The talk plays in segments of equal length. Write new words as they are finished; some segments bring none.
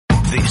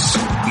This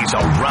is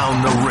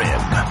Around the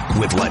Rim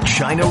with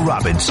LaChina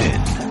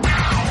Robinson.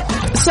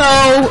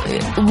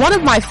 So, one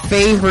of my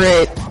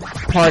favorite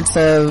parts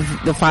of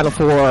the Final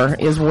Four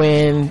is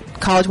when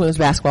college women's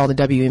basketball and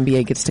the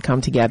WNBA gets to come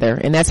together,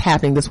 and that's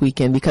happening this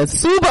weekend because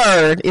Sue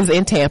Bird is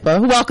in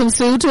Tampa. Welcome,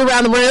 Sue, to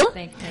Around the Rim.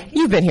 Thank you.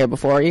 You've been here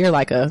before. You're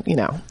like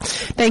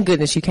thank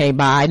goodness you came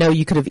by. I know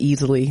you could have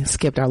easily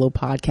skipped our little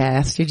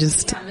podcast. You're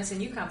just... Yeah, I'm missing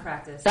UConn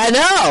practice. I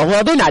know.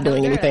 Well, they're not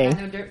doing anything.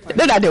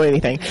 They're not doing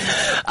anything.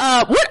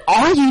 What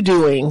are you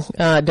doing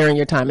during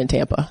your time in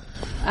Tampa?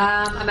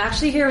 I'm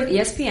actually here with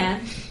ESPN,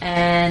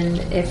 and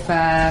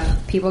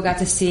if people got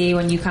to see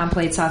when UConn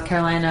played South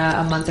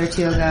Carolina a month or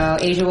two ago,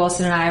 Asia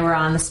Wilson and I were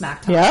on the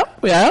Smack Talk.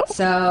 Yep.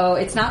 So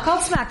it's not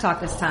called Smack Talk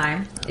this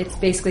time. It's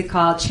basically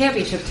called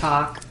Championship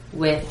Talk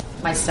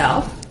with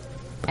myself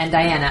and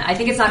Diana. I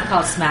think it's not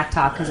called Smack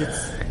Talk because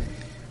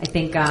I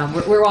think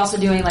we're also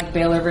doing like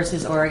Baylor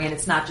versus Oregon.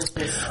 It's not just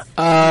this.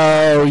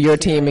 Oh, your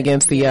team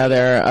against the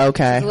other.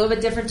 Okay. It's a little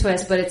bit different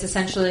twist, but it's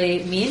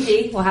essentially me and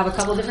Dee. We'll have a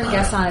couple different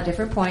guests on at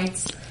different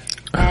points.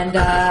 And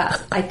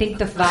I think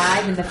the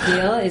vibe and the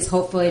feel is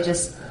hopefully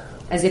just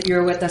as if you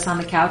were with us on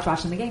the couch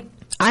watching the game.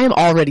 I am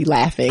already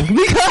laughing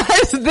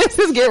because this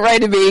is getting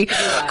ready to be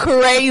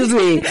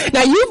crazy.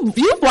 Now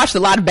you've watched a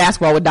lot of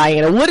basketball with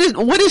Diana. What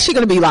is she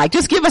going to be like?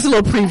 Just give us a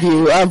little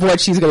preview of what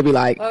she's going to be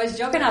like. Well, I was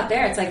joking out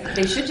there. It's like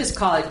they should just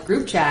call it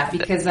group chat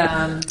because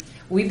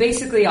we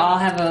basically all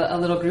have a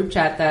little group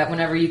chat that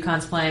whenever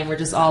UConn's playing, we're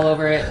just all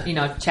over it,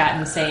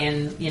 chatting,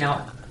 saying,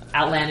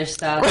 outlandish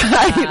stuff.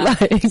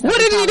 Right,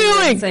 what are you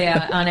doing? So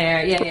yeah, on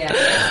air.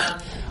 Yeah.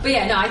 But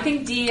yeah, no, I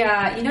think Dee,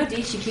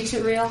 Dee, she keeps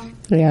it real.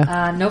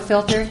 Yeah. No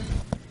filter.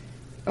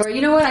 Or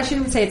you know what? I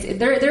shouldn't even say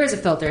there is a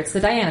filter. It's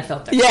the Diana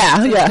filter. Yeah,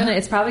 so yeah.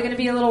 It's probably going to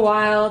be a little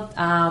wild.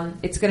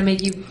 It's going to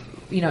make you,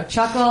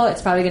 chuckle.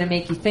 It's probably going to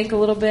make you think a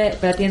little bit.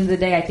 But at the end of the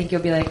day, I think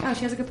you'll be like, oh,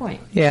 she has a good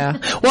point. Yeah.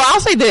 Well,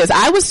 I'll say this.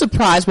 I was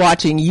surprised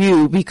watching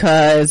you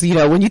because,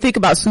 when you think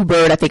about Sue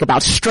Bird, I think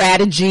about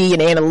strategy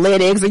and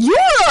analytics. And you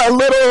were a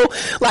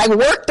little,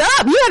 worked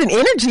up. You had an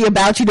energy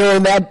about you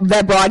during that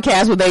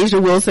broadcast with Asia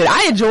Wilson.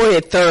 I enjoyed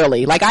it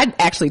thoroughly. I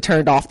actually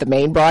turned off the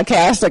main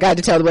broadcast. I had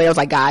to tell the way I was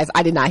like, guys,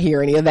 I did not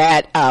hear any of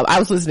that. I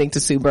was listening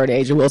to Sue Bird and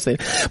Asia Wilson.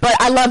 But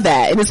I love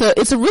that. And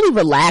it's a really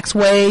relaxed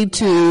way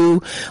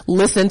to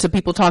listen to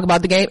people talk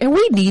about the game, and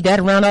we need that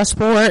around our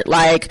sport.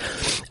 I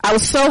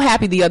was so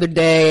happy the other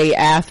day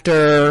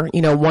after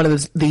one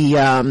of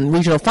the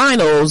regional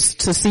finals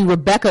to see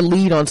Rebecca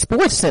lead on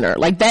Sports Center.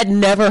 That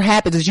never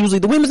happens. It's usually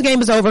the women's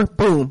game is over,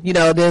 boom,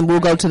 then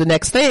we'll go to the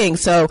next thing.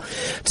 So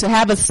to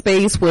have a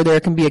space where there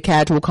can be a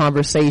casual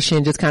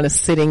conversation, just kind of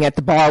sitting at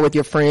the bar with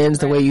your friends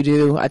the way you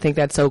do, I think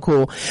that's so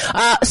cool.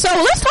 So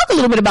let's talk a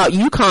little bit about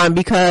UConn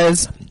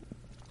because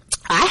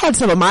I had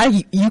some of my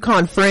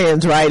UConn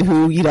friends, right,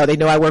 who, they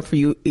know I work for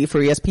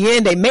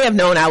ESPN. They may have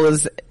known I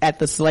was at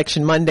the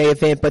Selection Monday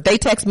event, but they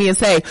text me and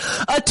say,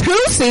 a 2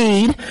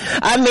 seed.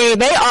 I mean,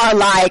 they are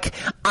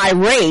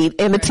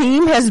irate, and the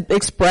team has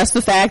expressed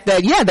the fact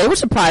that, they were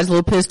surprised, a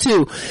little pissed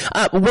too.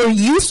 Were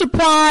you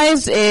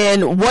surprised,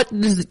 and what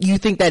does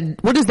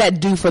that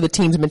do for the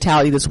team's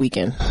mentality this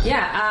weekend?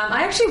 Yeah,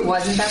 I actually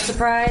wasn't that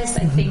surprised.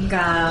 I think,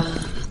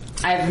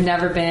 I've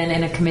never been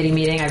in a committee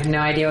meeting. I have no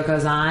idea what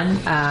goes on.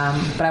 But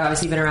I've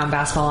obviously been around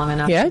basketball long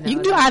enough. Yeah, you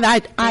can do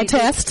eye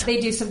test. They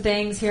do some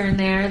things here and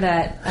there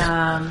that,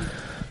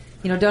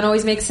 don't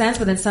always make sense,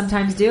 but then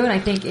sometimes do. And I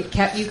think it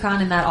kept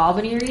UConn in that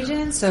Albany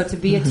region. So to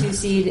be a 2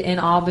 seed in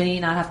Albany,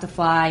 not have to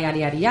fly, yada,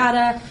 yada,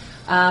 yada.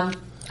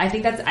 I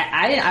think that's,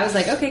 I was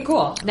like, okay,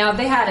 cool. Now if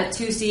they had a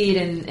 2 seed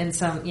in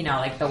some,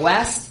 the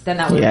West, then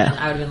that would have been,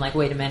 I would have been like,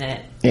 wait a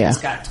minute. Yeah.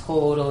 This got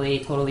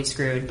totally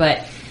screwed.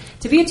 But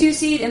to be a 2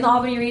 seed in the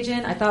Albany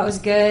region, I thought was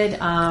good.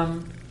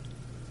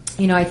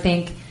 I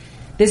think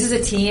this is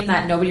a team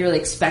that nobody really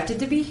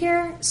expected to be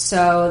here.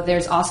 So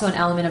there's also an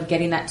element of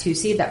getting that 2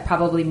 seed that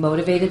probably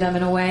motivated them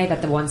in a way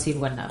that the 1 seed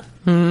wouldn't have.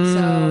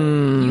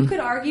 So you could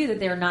argue that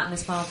they were not in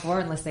this Final Four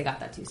unless they got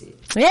that 2 seed.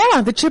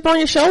 Yeah, the chip on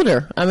your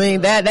shoulder. I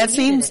mean, that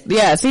seems,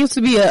 it seems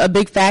to be a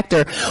big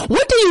factor.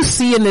 What do you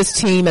see in this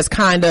team as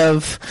kind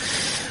of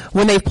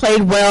when they've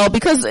played well?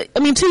 Because, I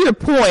mean, to your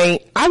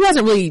point, I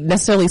wasn't really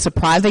necessarily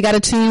surprised they got a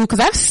 2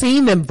 because I've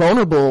seen them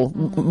vulnerable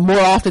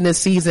more often this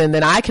season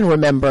than I can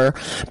remember.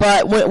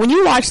 But when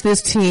you watch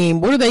this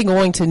team, what are they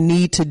going to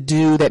need to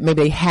do that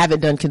maybe they haven't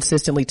done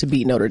consistently to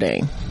beat Notre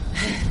Dame?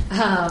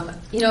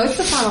 It's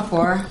the Final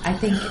Four. I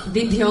think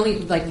the only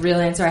real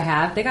answer I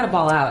have, they got to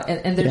ball out,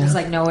 and there's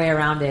just no way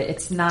around it.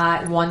 It's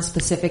not one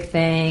specific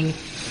thing.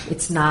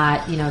 It's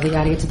not they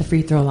got to get to the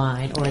free throw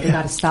line or they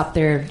got to stop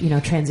their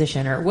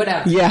transition or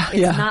whatever.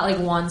 It's not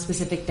one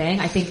specific thing.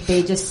 I think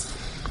they just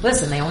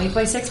listen. They only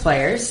play 6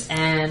 players,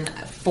 and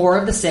 4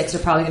 of the 6 are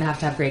probably going to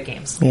have great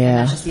games. Yeah, and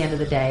that's just the end of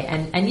the day.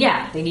 And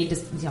they need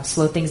to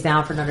slow things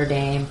down for Notre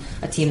Dame,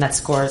 a team that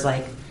scores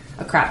a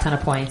crap ton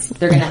of points.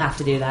 They're going to have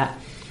to do that.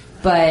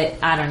 But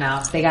I don't know.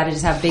 They got to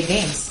just have big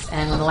games,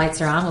 and when the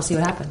lights are on, we'll see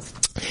what happens.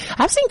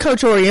 I've seen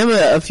Coach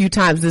Auriemma a few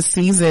times this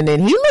season,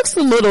 and he looks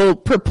a little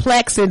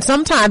perplexed. And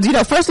sometimes,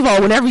 first of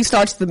all, whenever he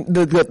starts the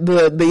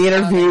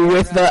interview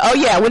with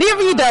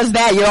whenever he does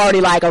that, you're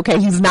already like, okay,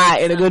 he's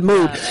not in a good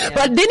mood.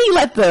 But then he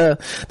let the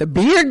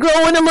beard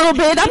grow in a little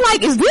bit. I'm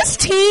like, is this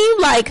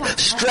team like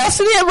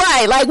stressing it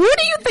right? Like, where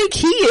do you think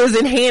he is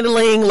in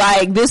handling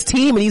like this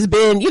team? And he's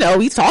been,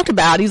 he's talked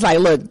about. He's like,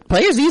 look,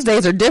 players these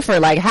days are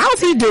different. Like, how's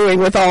he doing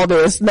with all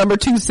this number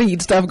 2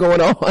 seed stuff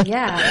going on?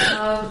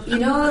 Yeah,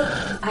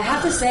 I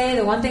have to say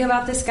the one thing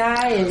about this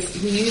guy is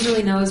he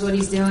usually knows what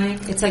he's doing.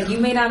 It's like you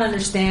may not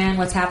understand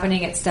what's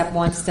happening at step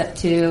 1, step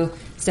 2,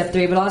 step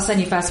 3, but all of a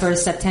sudden you fast forward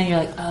to step 10, you're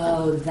like,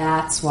 oh,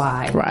 that's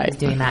why he's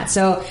doing that.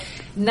 So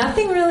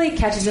nothing really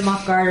catches him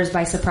off guard or is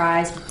by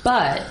surprise,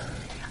 but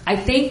I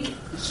think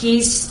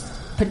he's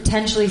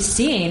potentially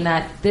seeing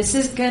that this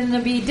is going to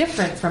be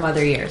different from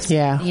other years.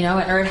 Yeah.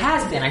 Or it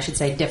has been, I should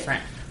say,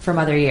 different from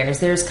other years.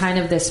 There's kind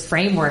of this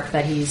framework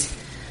that he's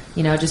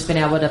just been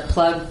able to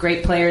plug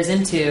great players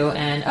into,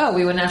 and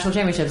we win national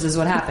championships. This is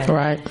what happened.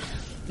 Right.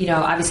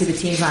 Obviously the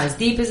team's not as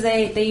deep as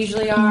they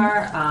usually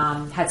are.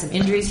 Had some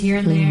injuries here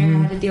and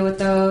there. Had to deal with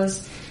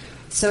those.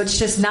 So it's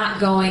just not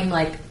going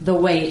like the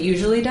way it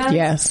usually does.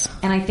 Yes.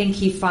 And I think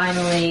he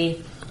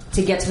finally,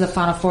 to get to the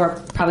Final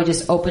Four, probably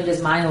just opened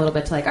his mind a little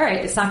bit to like, all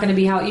right, it's not going to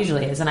be how it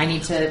usually is, and I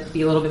need to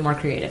be a little bit more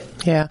creative.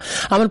 Yeah.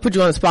 I'm going to put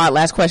you on the spot.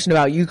 Last question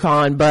about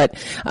UConn, but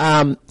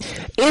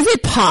is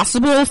it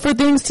possible for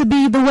things to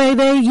be the way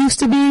they used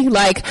to be?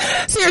 Like,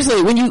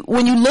 seriously,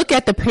 when you look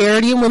at the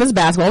parity in women's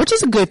basketball, which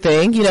is a good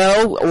thing,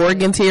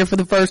 Oregon's here for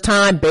the first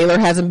time. Baylor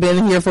hasn't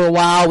been here for a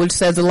while, which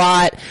says a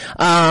lot.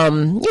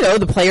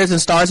 The players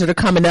and stars that are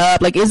coming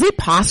up. Like, is it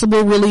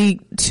possible really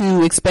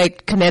to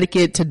expect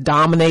Connecticut to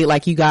dominate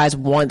like you guys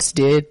once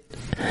did?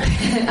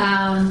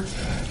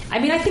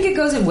 I think it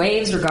goes in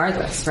waves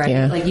regardless, right?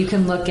 Yeah. Like, you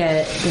can look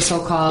at the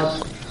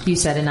so-called, you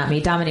said it, not me,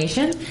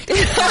 domination.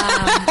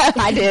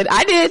 I did.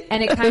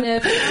 And it kind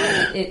of,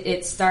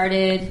 it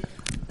started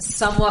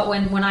somewhat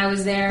when I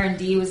was there and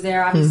Dee was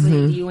there,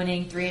 obviously Dee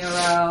winning 3 in a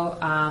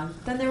row.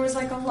 Then there was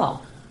like a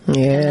lull. Yeah.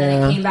 And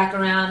then it came back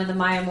around in the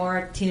Maya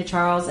Moore, Tina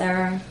Charles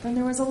era. Then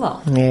there was a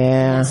lull.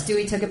 Yeah. And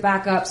Stewie took it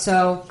back up.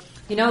 So,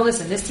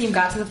 listen, this team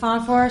got to the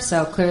Final Four,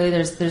 so clearly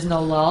there's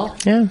no lull.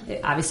 Yeah.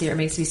 Obviously, it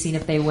remains to be seen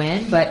if they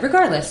win, but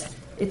regardless,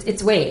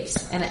 it's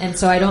waves, and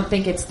so I don't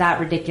think it's that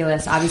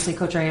ridiculous. Obviously,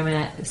 Coach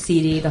Auriemma,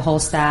 CD, the whole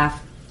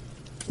staff,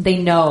 they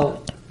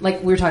know,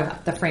 like we were talking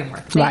about, the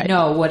framework. They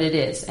know what it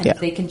is, and if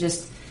they can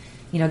just,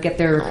 get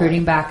their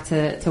recruiting back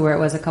to where it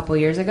was a couple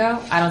years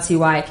ago, I don't see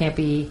why it can't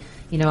be,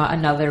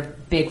 another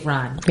big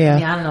run. Yeah.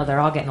 I don't know. They're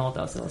all getting old,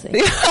 though, so we'll see.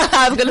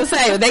 I was going to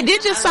say, they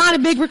did just sign a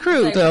big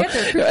recruit. So.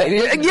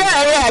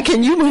 Yeah.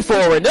 Can you move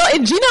forward? No,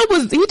 and Gino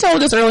he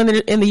told us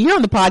early in the year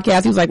on the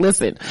podcast, he was like,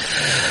 listen,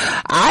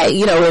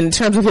 in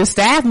terms of his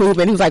staff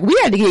movement, he was like, we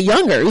had to get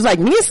younger. He was like,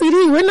 me and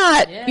CD, we're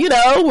not,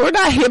 we're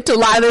not hip to a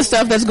lot of this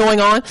stuff that's going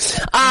on.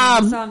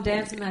 I saw him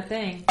dancing that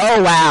thing.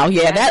 Oh, wow.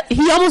 Yeah. That,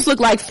 he almost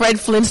looked like Fred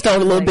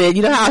Flintstone a little bit.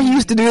 You know how he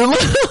used to do?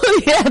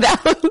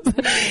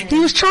 He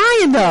was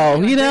trying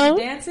though,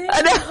 Dancing?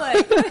 I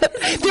know.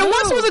 There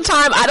once was a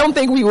time I don't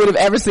think we would have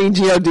ever seen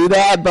Gio do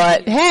that,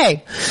 but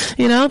hey,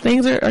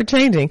 things are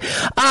changing.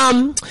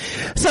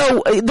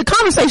 So the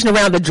conversation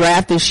around the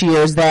draft this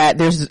year is that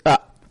there's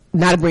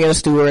not a Breanna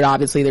Stewart,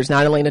 obviously. There's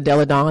not Elena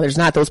Delle Donne. There's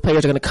not those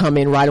players that are going to come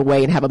in right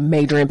away and have a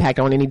major impact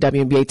on any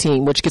WNBA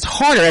team, which gets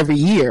harder every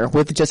year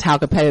with just how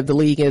competitive the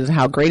league is and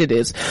how great it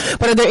is.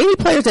 But are there any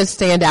players that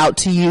stand out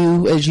to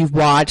you as you've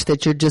watched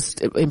that you're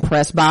just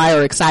impressed by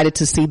or excited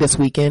to see this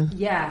weekend?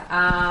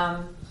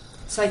 Yeah.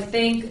 So I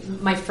think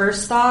my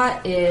first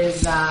thought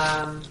is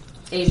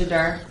Asia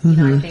Durr.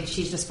 I think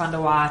she's just fun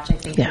to watch. I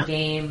think her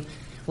game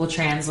will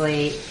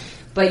translate.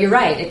 But you're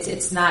right.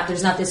 It's not.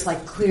 There's not this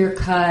like clear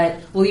cut.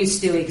 We'll use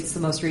Stewie because it's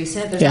the most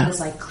recent. There's not this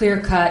like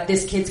clear cut.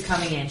 This kid's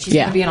coming in. She's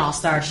going to be an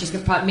all-star. She's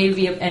going to probably maybe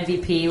be an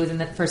MVP within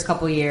the first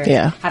couple of years.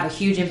 Yeah. Have a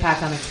huge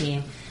impact on the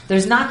team.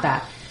 There's not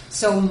that.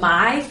 So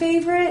my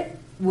favorite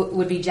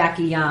would be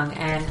Jackie Young,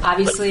 and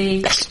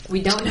obviously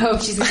we don't know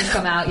if she's going to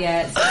come out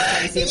yet.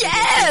 So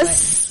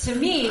Yes. To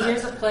me,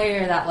 here's a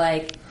player that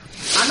like.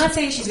 I'm not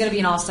saying she's going to be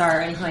an all-star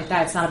or anything like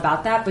that. It's not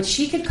about that. But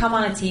she could come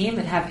on a team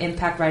and have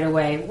impact right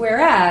away.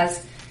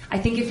 Whereas, I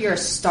think if you're a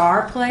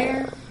star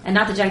player, and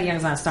not that Jackie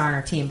Young's not a star on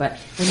her team, but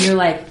when you're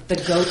like the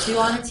go-to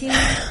on a team,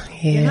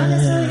 you're not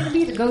necessarily going to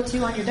be the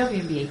go-to on your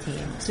WNBA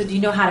team. So do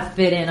you know how to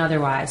fit in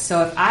otherwise?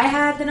 So if I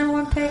had the number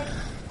 1 pick,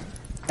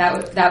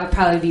 that would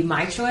probably be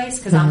my choice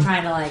because I'm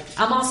trying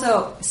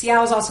to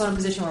Seattle's also in a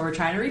position where we're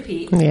trying to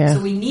repeat. Yeah. So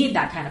we need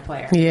that kind of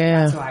player. Yeah.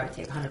 That's who I would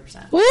take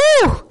 100%. Woo!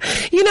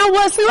 You know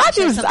what, Sue?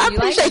 I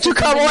appreciate you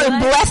coming on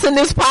and blessing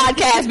this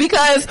podcast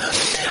because,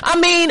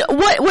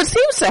 what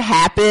seems to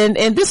happen,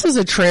 and this is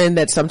a trend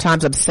that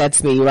sometimes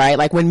upsets me, right?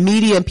 Like when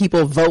media and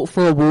people vote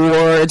for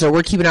awards or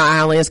we're keeping our eye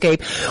on the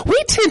landscape,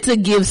 we tend to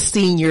give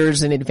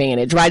seniors an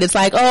advantage, right? It's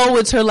like, oh,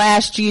 it's her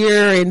last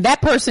year and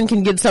that person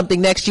can get something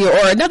next year.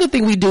 Or another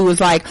thing we do is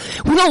like,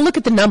 like, we don't look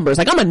at the numbers.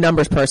 Like, I'm a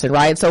numbers person,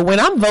 right? So when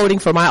I'm voting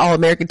for my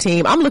All-American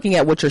team, I'm looking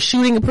at what your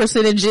shooting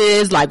percentage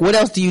is, like, what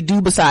else do you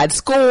do besides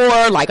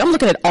score? Like, I'm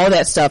looking at all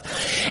that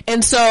stuff.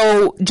 And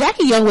so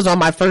Jackie Young was on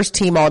my first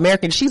team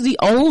All-American. She's the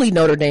only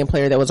Notre Dame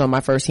player that was on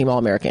my first team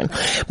All-American.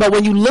 But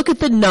when you look at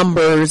the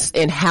numbers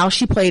and how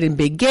she played in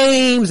big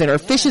games and her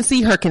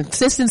efficiency, her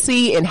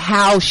consistency, and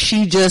how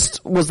she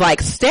just was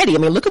like steady. I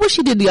mean, look at what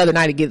she did the other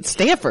night against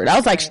Stanford. I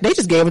was like, they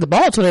just gave her the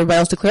ball to everybody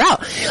else to clear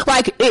out.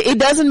 Like, it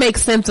doesn't make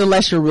sense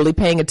unless you're really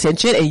paying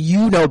attention and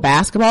you know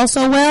basketball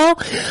so well.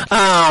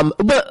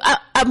 But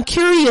I'm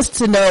curious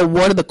to know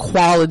what are the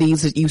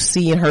qualities that you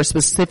see in her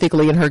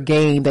specifically in her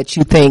game that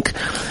you think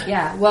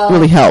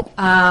really help.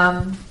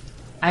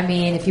 I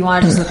mean, if you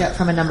want to just look at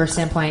from a number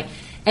standpoint,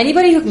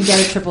 anybody who can get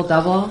a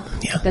triple-double,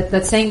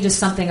 that's saying just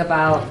something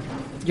about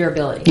your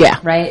ability. Yeah.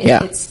 Right?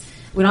 Yeah.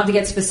 We don't have to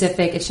get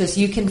specific. It's just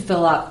you can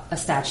fill up a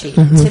stat sheet.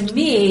 To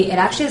me, it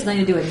actually has nothing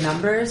to do with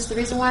numbers, the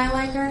reason why I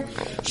like her.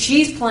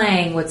 She's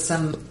playing with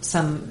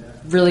some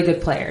really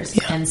good players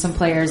and some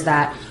players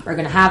that are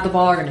going to have the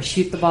ball, are going to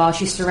shoot the ball.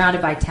 She's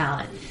surrounded by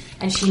talent,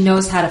 and she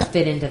knows how to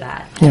fit into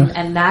that.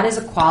 And that is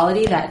a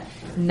quality that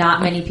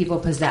not many people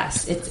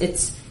possess.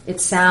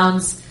 It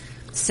sounds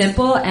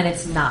simple, and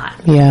it's not.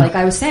 Yeah. Like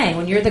I was saying,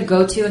 when you're the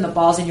go-to and the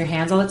ball's in your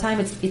hands all the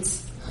time,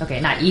 it's okay,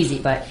 not easy,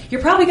 but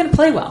you're probably going to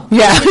play well.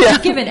 You're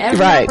given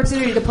every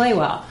opportunity to play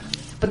well.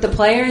 But the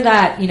player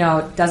that,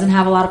 doesn't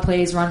have a lot of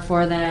plays run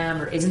for them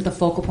or isn't the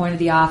focal point of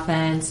the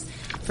offense,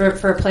 for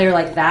a player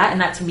like that, and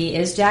that to me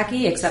is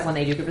Jackie, except when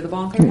they do give her the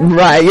ball and clear it out.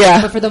 Right,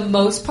 yeah. But for the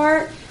most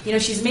part,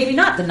 she's maybe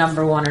not the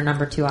number one or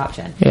number two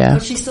option. Yeah.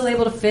 But she's still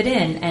able to fit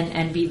in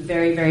and be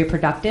very, very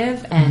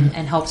productive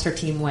and helps her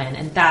team win.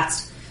 And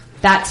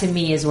that to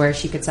me is where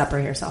she could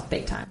separate herself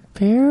big time.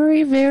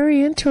 Very,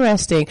 very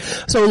interesting.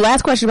 So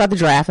last question about the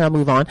draft, and I'll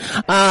move on.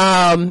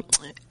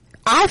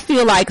 I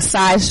feel like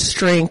size,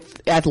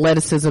 strength,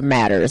 athleticism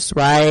matters,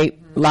 right?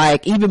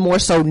 Like, even more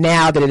so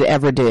now than it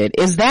ever did.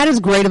 Is that as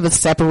great of a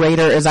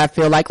separator as I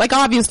feel like? Like,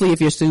 obviously,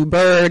 if you're Sue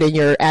Bird and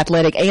you're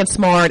athletic and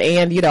smart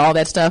and, all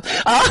that stuff, then,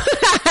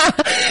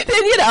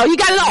 you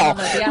got it all.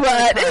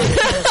 But,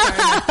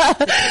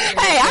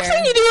 hey, I've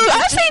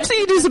seen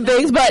you do some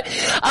things, but,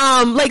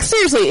 like,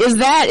 seriously, is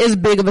that as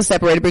big of a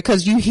separator?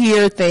 Because you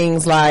hear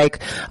things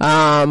like,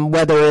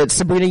 whether it's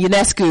Sabrina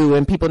Ionescu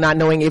and people not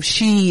knowing if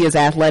she is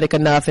athletic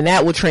enough, and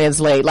that will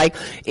translate. Like,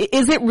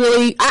 is it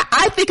really,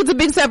 I think it's a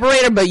big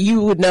separator, but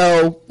you would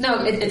know.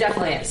 No, it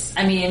definitely is.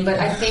 I mean, but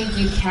I think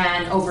you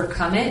can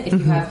overcome it if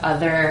you have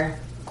other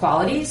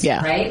qualities,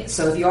 right?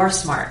 So if you are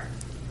smart,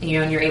 and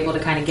you're able to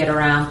kind of get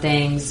around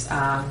things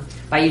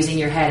by using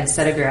your head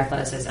instead of your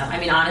athleticism. I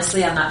mean,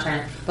 honestly, I'm not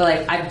trying to,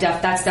 but like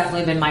that's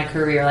definitely been my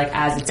career, like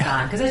as it's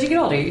gone. Because as you get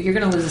older, you're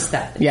going to lose a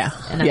step.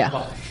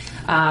 Inevitable.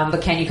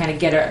 But can you kind of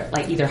get it,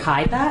 like either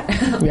hide that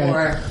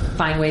or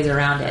find ways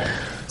around it?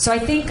 So I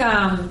think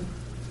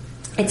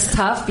it's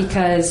tough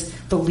because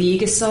the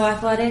league is so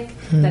athletic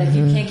that if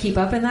you can't keep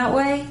up in that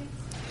way,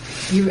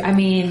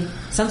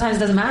 sometimes it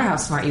doesn't matter how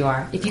smart you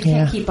are. If you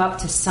can't keep up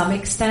to some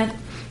extent,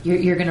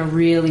 you're going to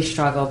really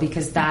struggle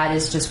because that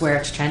is just where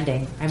it's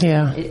trending.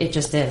 It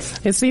just is.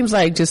 It seems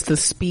like just the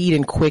speed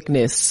and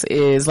quickness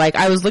is like,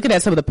 I was looking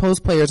at some of the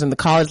post players in the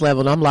college level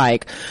and I'm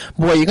like,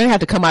 boy, you're going to have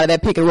to come out of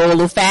that pick and roll a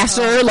little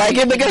faster. Like,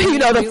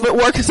 the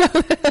footwork. It's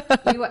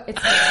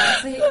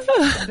honestly,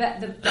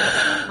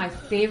 my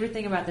favorite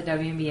thing about the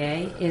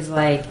WNBA is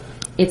like,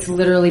 it's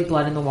literally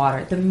blood in the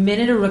water. The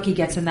minute a rookie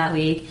gets in that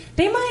league,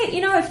 they might,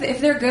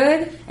 if they're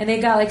good and they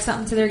got like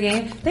something to their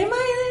game, they're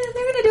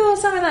going to do a little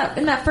something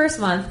in that first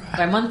month.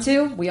 By month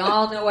 2, we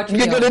all know what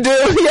you're going to do.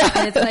 Yeah.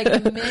 And it's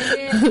like the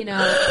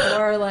minute,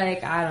 or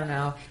like, I don't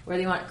know, where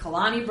they want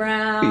Kalani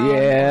Brown.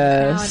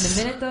 Yes.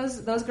 And the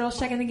minute those girls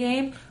check in the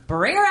game,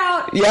 bring her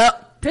out.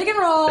 Yep. Pick and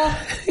roll.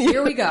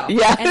 Here we go.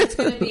 Yeah. And it's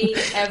going to be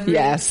every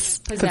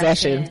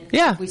possession.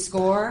 Yeah. If we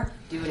score,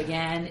 do it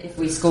again. If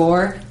we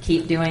score,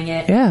 keep doing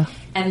it. Yeah.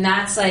 And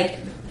that's like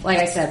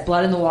I said,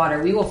 blood in the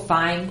water. We will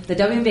find, the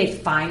WNBA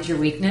finds your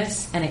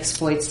weakness and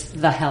exploits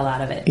the hell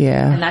out of it.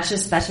 Yeah. And that's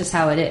just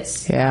how it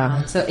is.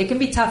 Yeah. So it can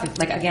be tough.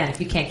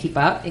 If you can't keep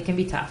up, it can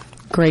be tough.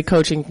 Great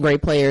coaching,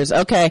 great players.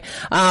 Okay.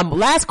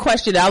 Last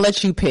question. I'll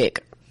let you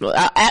pick.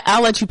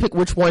 I'll let you pick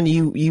which one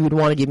you would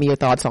want to give me your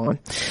thoughts on.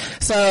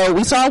 So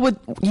we saw what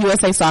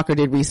USA Soccer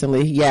did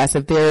recently. Yes,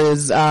 if there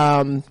is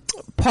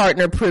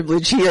partner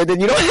privilege here, then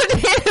you don't have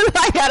to,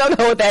 like, I don't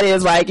know what that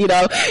is. Like, you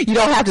don't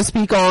have to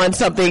speak on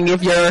something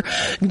if your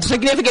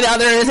significant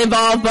other is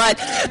involved, but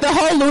the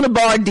whole Luna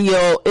Bar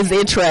deal is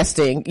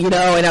interesting, and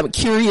I'm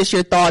curious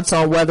your thoughts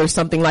on whether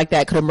something like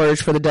that could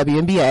emerge for the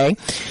WNBA.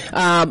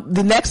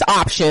 The next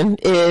option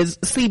is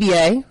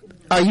CBA.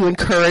 Are you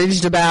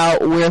encouraged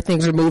about where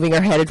things are moving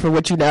or headed for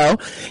what you know?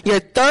 Your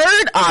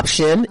third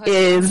option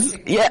is,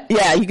 you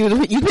can,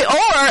 or,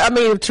 I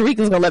mean, if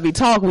Tarika's gonna let me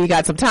talk, we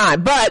got some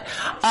time, but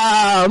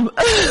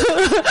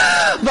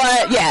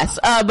yes,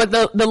 but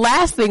the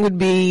last thing would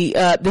be,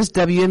 this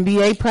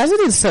WNBA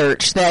president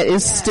search that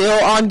is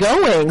still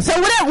ongoing. So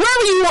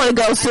wherever you want to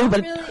go, Sue,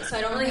 So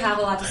I don't really have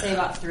a lot to say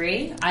about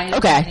 3. I didn't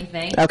okay. do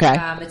anything. Okay.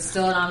 It's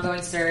still an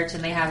ongoing search,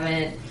 and they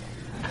haven't.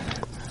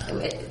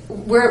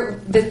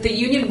 The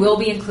union will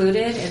be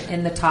included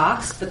in the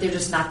talks, but they're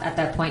just not at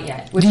that point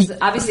yet, which is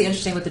obviously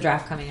interesting with the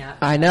draft coming up.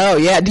 I know,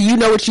 yeah. Do you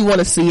know what you want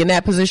to see in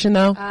that position,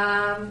 though?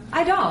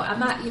 I don't. I'm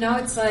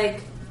not. It's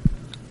like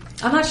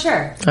I'm not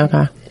sure.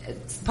 Okay.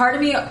 Part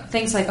of me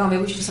thinks like, oh,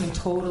 maybe we should do something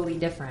totally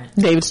different.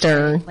 David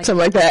Stern, something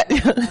like that.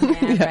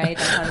 Man, right?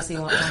 That's obviously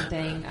one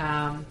thing.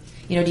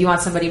 Do you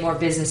want somebody more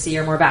businessy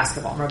or more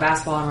basketball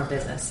or more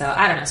business? So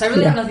I don't know. So I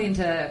really have nothing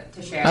to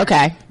share.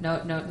 Okay.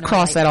 No.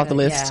 Cross that off the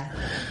list.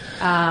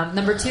 Yeah.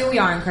 Number 2, we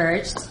are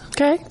encouraged.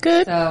 Okay,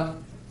 good. So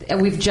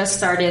we've just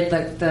started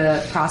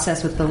the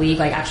process with the league,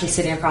 like actually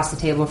sitting across the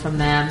table from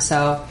them.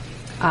 So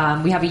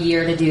we have a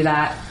year to do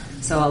that.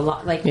 So a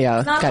lot, like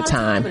it's not got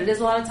time, but it is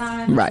a lot of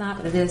time. Right. It's not,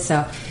 but it is. So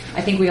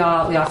I think we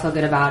all feel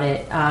good about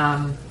it.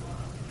 And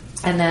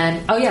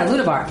then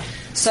Luna Bar.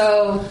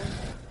 So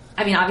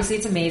I mean, obviously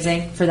it's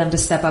amazing for them to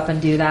step up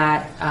and do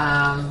that.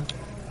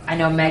 I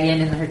know Megan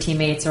and her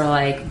teammates are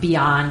like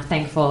beyond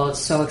thankful,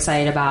 so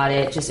excited about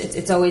it. Just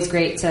it's always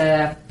great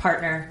to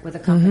partner with a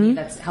company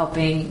that's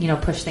helping,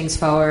 push things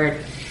forward.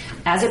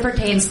 As it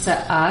pertains to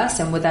us,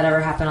 and would that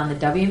ever happen on the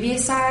WNBA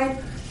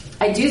side,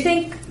 I do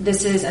think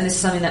this is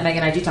something that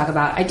Megan and I do talk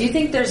about. I do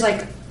think there's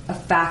like a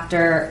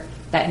factor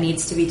that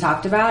needs to be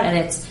talked about, and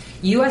it's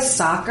U.S.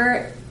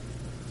 Soccer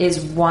is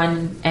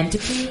one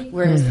entity,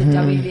 whereas the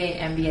WNBA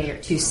and NBA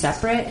are 2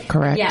 separate.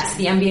 Correct. Yes,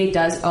 the NBA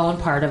does own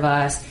part of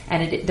us,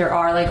 and there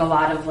are like a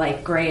lot of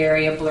like gray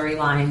area, blurry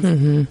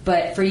lines.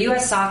 But for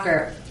U.S.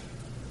 Soccer,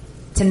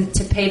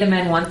 to pay the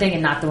men one thing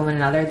and not the women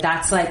another,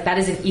 that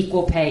is an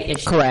equal pay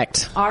issue.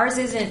 Correct. Ours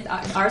isn't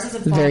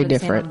falling Very under the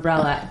different. same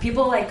umbrella.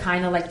 People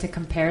kind of like to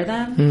compare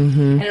them,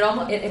 and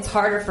it's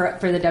harder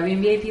for the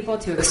WNBA people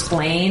to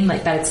explain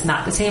like that it's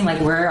not the same.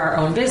 Like we're our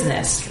own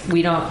business.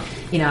 We don't,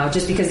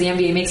 just because the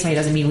NBA makes money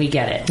doesn't mean we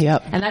get it.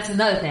 Yep. And that's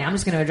another thing. I'm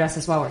just going to address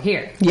this while we're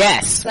here.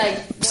 Yes. Like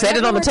set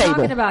it on the we're table.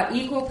 Talking about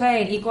equal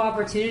pay and equal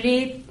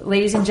opportunity,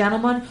 ladies and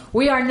gentlemen,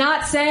 we are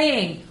not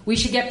saying we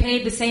should get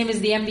paid the same as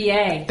the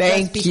NBA.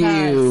 Thank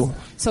you.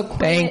 So quit.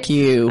 Thank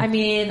you. I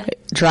mean,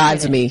 it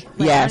drives me.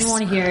 Like, Yes. I don't even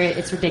want to hear it.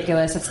 It's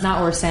ridiculous. That's not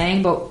what we're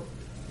saying, but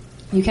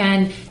you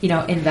can,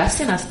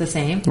 invest in us the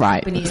same.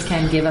 Right. Companies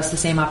can give us the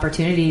same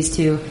opportunities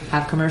to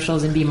have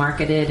commercials and be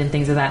marketed and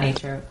things of that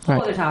nature. Whole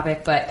other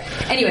topic, but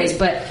anyways,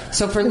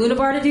 so for Luna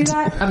Bar to do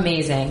that,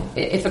 amazing.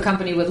 If a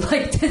company would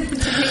like to make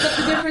up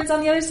the difference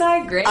on the other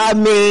side, great. I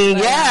mean,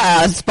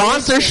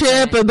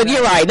 sponsorship, but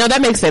you're right. No,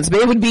 that makes sense. But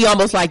it would be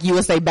almost like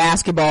USA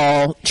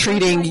Basketball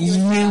treating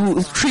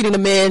the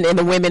men and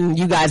the women,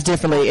 you guys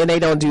differently, and they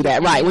don't do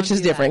that, right? Which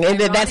is different,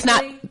 and that's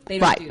not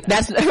right.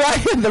 That's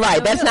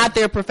right. That's not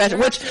their profession.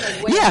 Which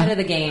way ahead of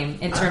the game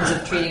in terms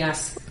of treating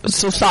us.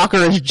 So soccer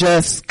is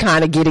just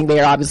kind of getting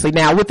there, obviously,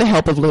 now with the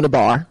help of Luna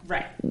Bar.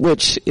 Right.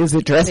 Which is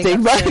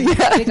interesting. Big ups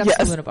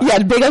to Luna Bar. Yeah,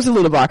 big ups to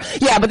Luna Bar.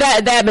 Yeah, but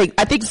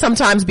I think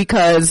sometimes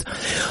because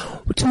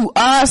to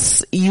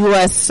us,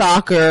 U.S.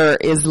 soccer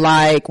is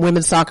like,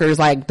 women's soccer is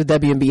like the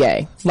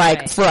WNBA.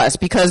 Like for us,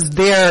 because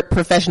their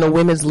professional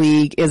women's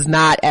league is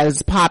not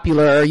as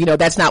popular,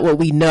 that's not what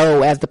we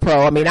know as the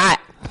pro. I mean,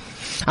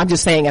 I'm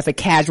just saying as a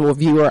casual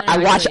viewer, I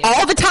watch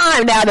all the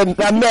time now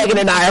that Megan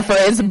and I are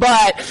friends,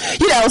 but,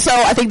 so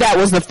I think that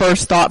was the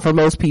first thought for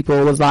most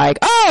people was like,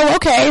 oh,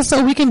 okay,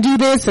 so we can do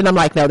this. And I'm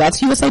like, no,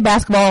 that's USA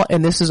Basketball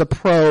and this is a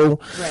pro,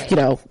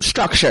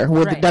 structure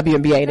with the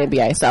WNBA and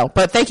NBA. So,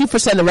 but thank you for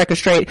setting the record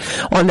straight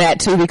on that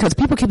too, because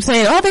people keep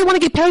saying, oh, they want to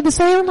get paid the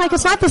same. I'm like,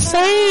 it's not the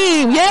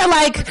same. Yeah,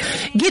 like,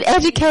 get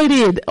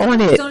educated on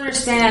it. I don't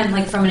understand,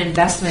 like, from an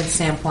investment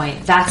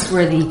standpoint, that's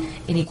where the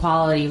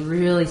inequality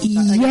really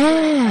starts. Like,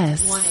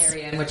 yes. One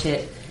area in which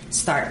it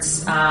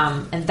starts.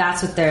 And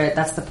that's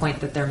the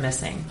point that they're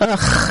missing. Ugh. The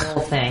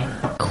whole thing.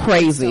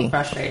 Crazy. So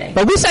frustrating.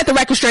 But we set the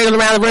record straight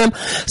around the room.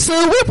 So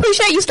we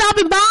appreciate you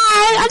stopping by.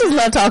 I just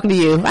love talking to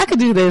you. I could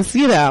do this,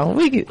 we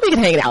can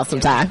hang it out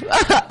sometime.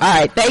 All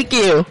right. Thank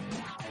you.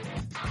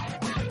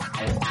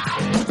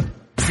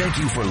 Thank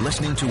you for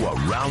listening to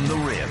Around the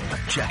Rim.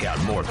 Check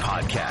out more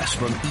podcasts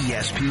from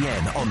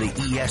ESPN on the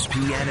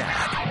ESPN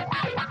app.